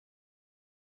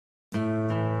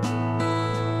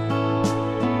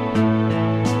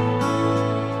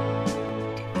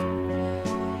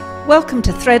Welcome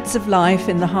to Threads of Life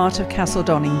in the heart of Castle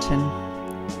Donington.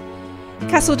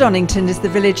 Castle Donington is the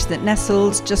village that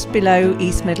nestles just below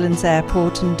East Midlands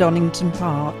Airport and Donington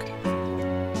Park.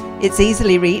 It's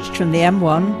easily reached from the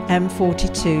M1,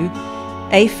 M42,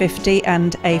 A50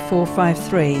 and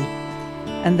A453,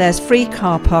 and there's free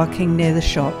car parking near the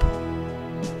shop.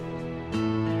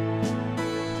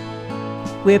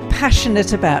 We're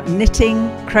passionate about knitting,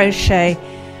 crochet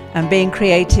and being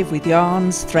creative with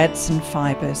yarns, threads and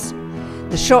fibres.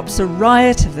 The shop's a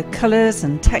riot of the colours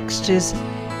and textures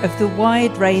of the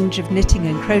wide range of knitting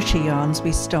and crochet yarns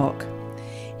we stock.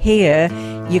 Here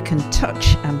you can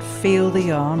touch and feel the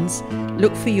yarns,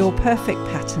 look for your perfect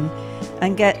pattern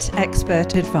and get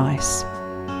expert advice.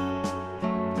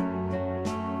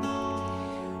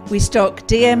 We stock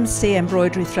DMC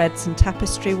embroidery threads and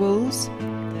tapestry wools,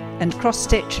 and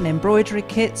cross-stitch and embroidery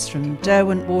kits from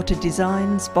Derwent Water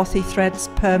Designs, Bothy Threads,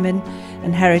 Permin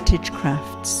and Heritage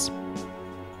Crafts.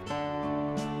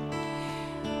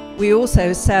 We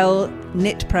also sell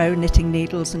Knit Pro knitting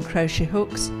needles and crochet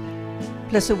hooks,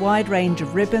 plus a wide range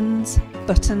of ribbons,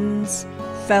 buttons,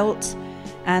 felt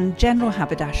and general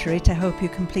haberdashery to help you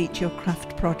complete your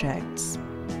craft projects.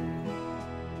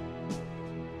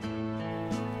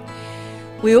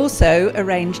 We also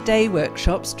arrange day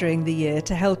workshops during the year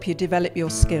to help you develop your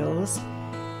skills,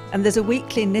 and there's a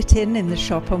weekly knit-in in the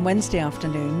shop on Wednesday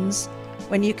afternoons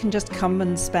when you can just come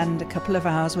and spend a couple of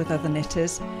hours with other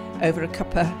knitters over a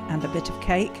cuppa and a bit of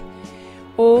cake,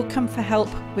 or come for help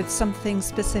with something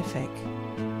specific.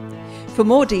 For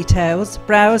more details,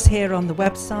 browse here on the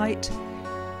website,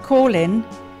 call in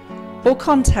or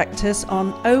contact us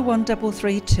on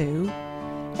 01332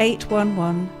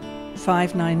 811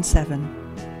 597.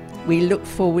 We look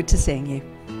forward to seeing you.